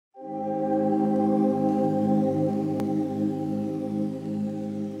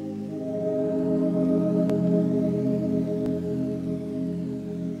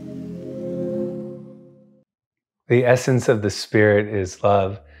The essence of the Spirit is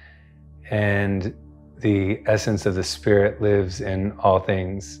love, and the essence of the Spirit lives in all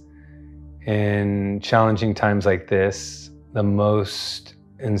things. In challenging times like this, the most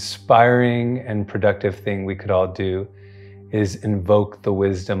inspiring and productive thing we could all do is invoke the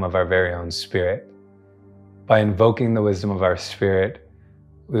wisdom of our very own Spirit. By invoking the wisdom of our Spirit,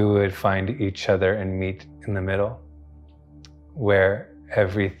 we would find each other and meet in the middle, where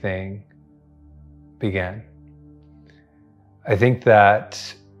everything began. I think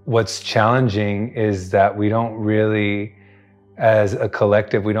that what's challenging is that we don't really, as a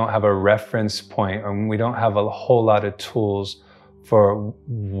collective, we don't have a reference point, or we don't have a whole lot of tools for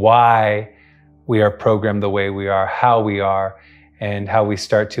why we are programmed the way we are, how we are, and how we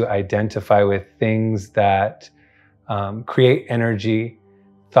start to identify with things that create energy,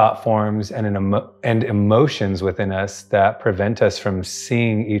 thought forms, and emotions within us that prevent us from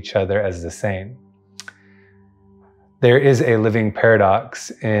seeing each other as the same. There is a living paradox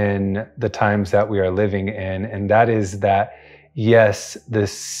in the times that we are living in, and that is that, yes, the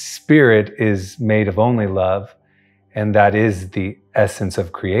Spirit is made of only love, and that is the essence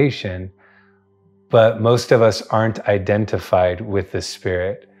of creation, but most of us aren't identified with the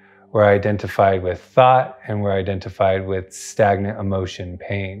Spirit. We're identified with thought, and we're identified with stagnant emotion,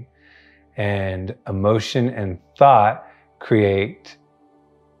 pain. And emotion and thought create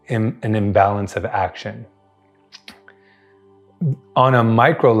an imbalance of action. On a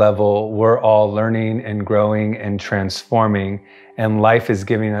micro level, we're all learning and growing and transforming, and life is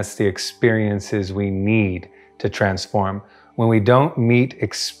giving us the experiences we need to transform. When we don't meet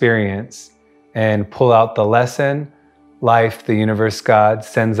experience and pull out the lesson, life, the universe, God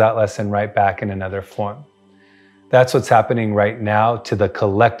sends that lesson right back in another form. That's what's happening right now to the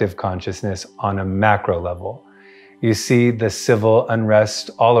collective consciousness on a macro level. You see the civil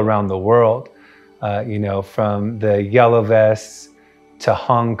unrest all around the world. From the yellow vests to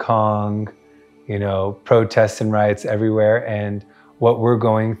Hong Kong, protests and riots everywhere. And what we're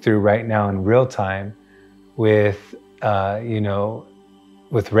going through right now in real time with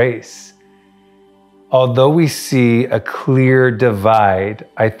race. Although we see a clear divide,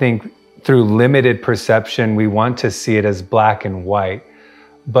 I think through limited perception, we want to see it as black and white.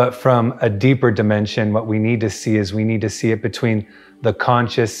 But from a deeper dimension, what we need to see is we need to see it between the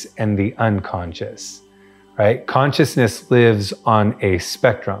conscious and the unconscious, right? Consciousness lives on a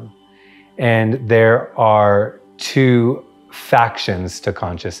spectrum, and there are two factions to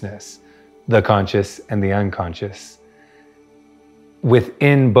consciousness, the conscious and the unconscious.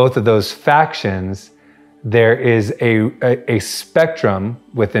 Within both of those factions, there is a spectrum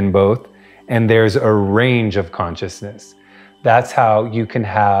within both, and there's a range of consciousness. That's how you can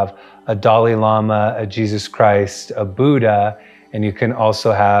have a Dalai Lama, a Jesus Christ, a Buddha, and you can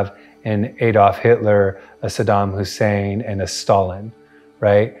also have an Adolf Hitler, a Saddam Hussein, and a Stalin,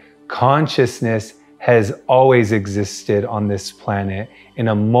 right? Consciousness has always existed on this planet in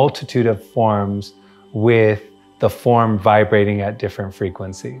a multitude of forms, with the form vibrating at different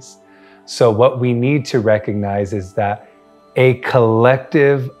frequencies. So what we need to recognize is that a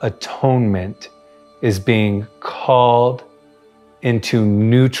collective atonement is being called into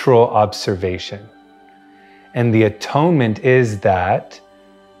neutral observation. And the atonement is that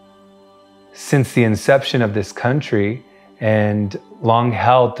since the inception of this country and long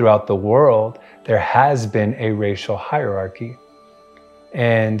held throughout the world, there has been a racial hierarchy.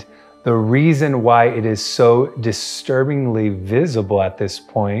 And the reason why it is so disturbingly visible at this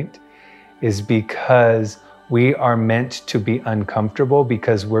point is because we are meant to be uncomfortable,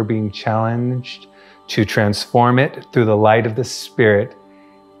 because we're being challenged to transform it through the light of the Spirit,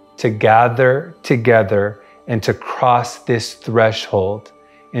 to gather together and to cross this threshold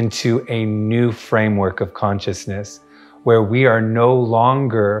into a new framework of consciousness, where we are no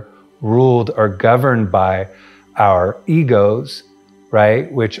longer ruled or governed by our egos,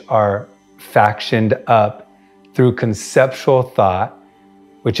 right, which are factioned up through conceptual thought,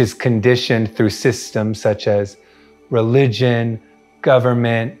 which is conditioned through systems such as religion,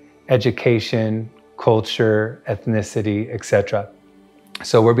 government, education, culture, ethnicity, etc.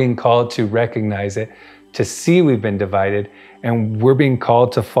 So we're being called to recognize it, to see we've been divided, and we're being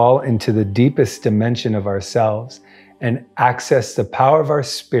called to fall into the deepest dimension of ourselves and access the power of our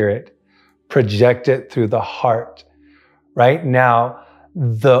Spirit, project it through the heart. Right now,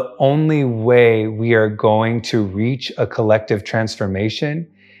 the only way we are going to reach a collective transformation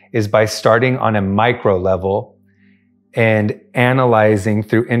is by starting on a micro level and analyzing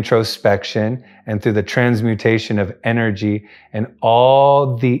through introspection and through the transmutation of energy and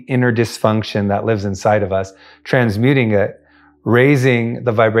all the inner dysfunction that lives inside of us, transmuting it, raising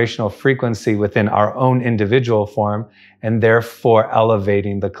the vibrational frequency within our own individual form, and therefore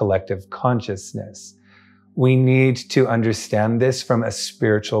elevating the collective consciousness. We need to understand this from a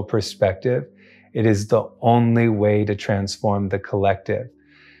spiritual perspective. It is the only way to transform the collective.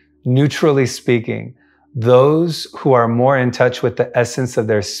 Neutrally speaking, those who are more in touch with the essence of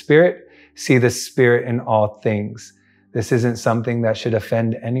their spirit see the spirit in all things. This isn't something that should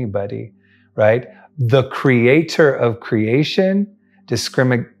offend anybody, right? The creator of creation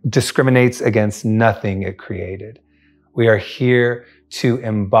discriminates against nothing it created. We are here to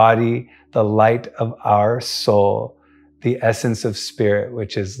embody the light of our soul, the essence of spirit,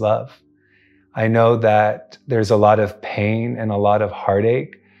 which is love. I know that there's a lot of pain and a lot of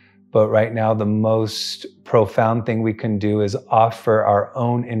heartache, but right now the most profound thing we can do is offer our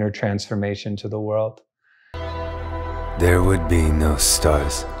own inner transformation to the world. There would be no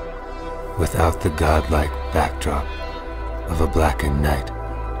stars without the godlike backdrop of a blackened night.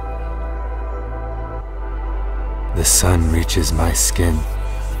 The sun reaches my skin,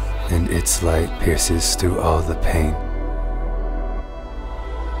 and its light pierces through all the pain.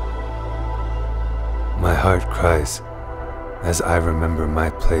 My heart cries as I remember my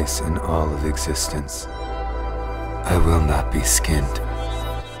place in all of existence. I will not be skinned.